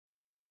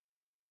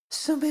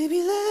So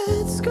baby,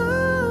 let's go.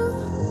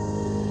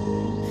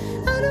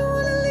 I don't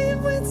wanna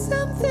leave with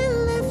something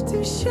left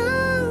to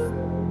show.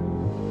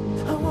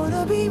 I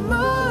wanna be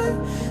more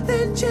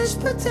than just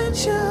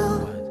potential.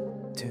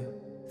 1, 2,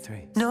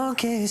 3. No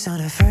kiss on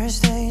a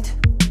first date.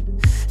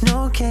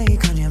 No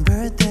cake on your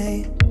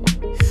birthday.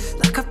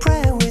 Like a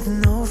prayer with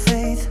no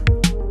faith.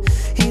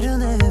 It'll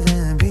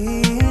never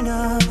be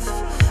enough.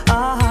 A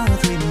heart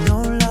with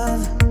no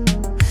love.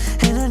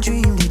 And a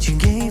dream that you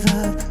gave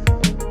up.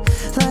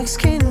 Like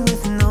skin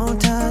with no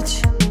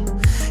touch.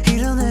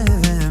 It'll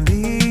never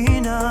be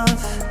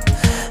enough.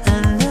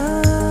 And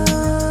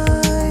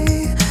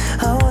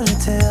I wanna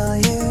tell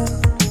you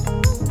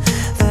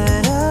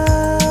that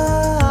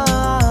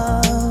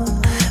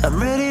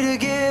I'm ready to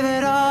give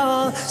it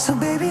all. So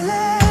baby,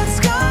 let's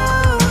go.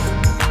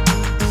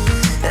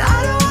 I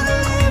don't wanna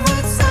live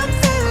with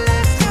something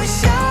left to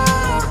show.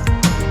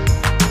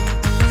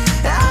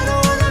 I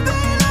don't wanna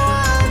be the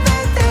one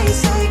that they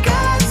say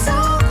got so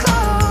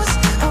close.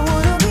 I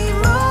wanna be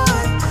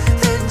more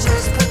than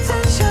just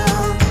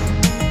potential.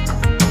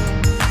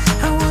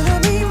 I wanna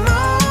be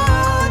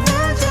more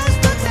than just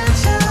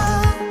potential.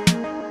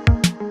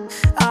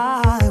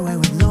 Highway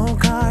with no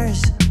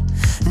cars,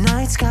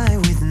 night sky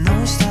with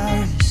no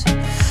stars,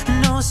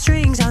 no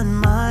strings on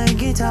my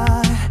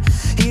guitar.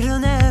 It'll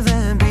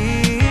never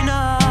be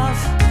enough.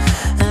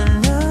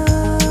 And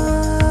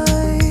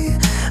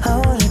I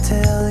wanna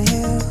tell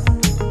you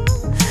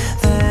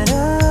that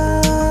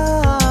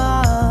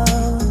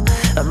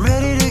I'm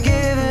ready to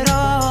give it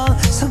all.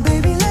 So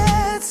baby,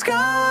 let's go.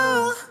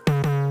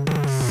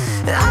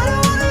 I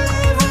don't wanna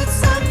live with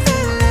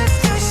something left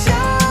to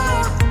show.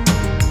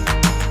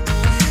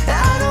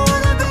 I don't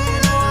wanna be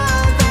the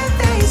one that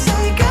they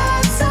say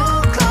got so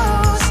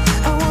close.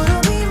 I wanna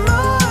be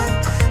more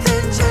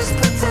than just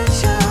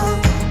potential.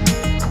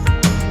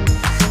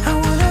 I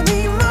wanna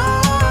be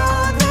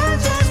more than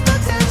just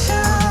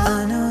potential.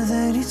 I know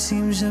that it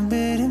seems a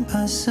bit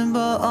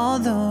impossible.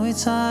 Although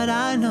it's hard,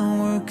 I know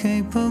we're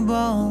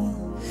capable.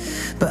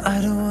 But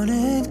I don't want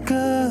it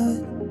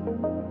good.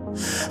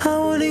 I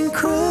want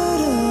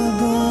incredible.